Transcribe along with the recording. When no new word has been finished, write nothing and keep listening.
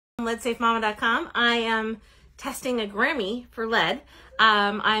leadsafemama.com. I am testing a Grammy for lead.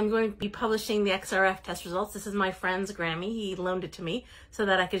 I'm going to be publishing the XRF test results. This is my friend's Grammy. He loaned it to me so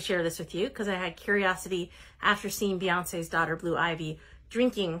that I could share this with you because I had curiosity after seeing Beyonce's daughter, Blue Ivy,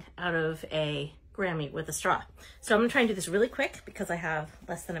 drinking out of a Grammy with a straw. So I'm going to try and do this really quick because I have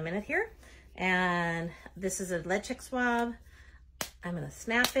less than a minute here. And this is a lead check swab. I'm going to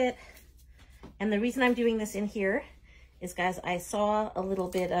snap it. And the reason I'm doing this in here is, guys, I saw a little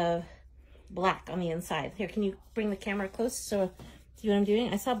bit of black on the inside. Here, can you bring the camera close so see what I'm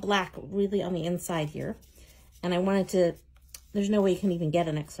doing? I saw black really on the inside here. And I wanted to, there's no way you can even get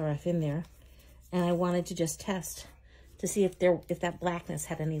an XRF in there. And I wanted to just test to see if that blackness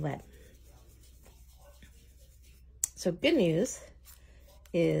had any lead. So good news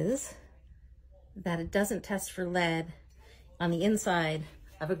is that it doesn't test for lead on the inside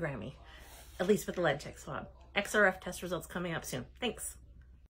of a Grammy, at least with the lead check swab. XRF test results coming up soon. Thanks.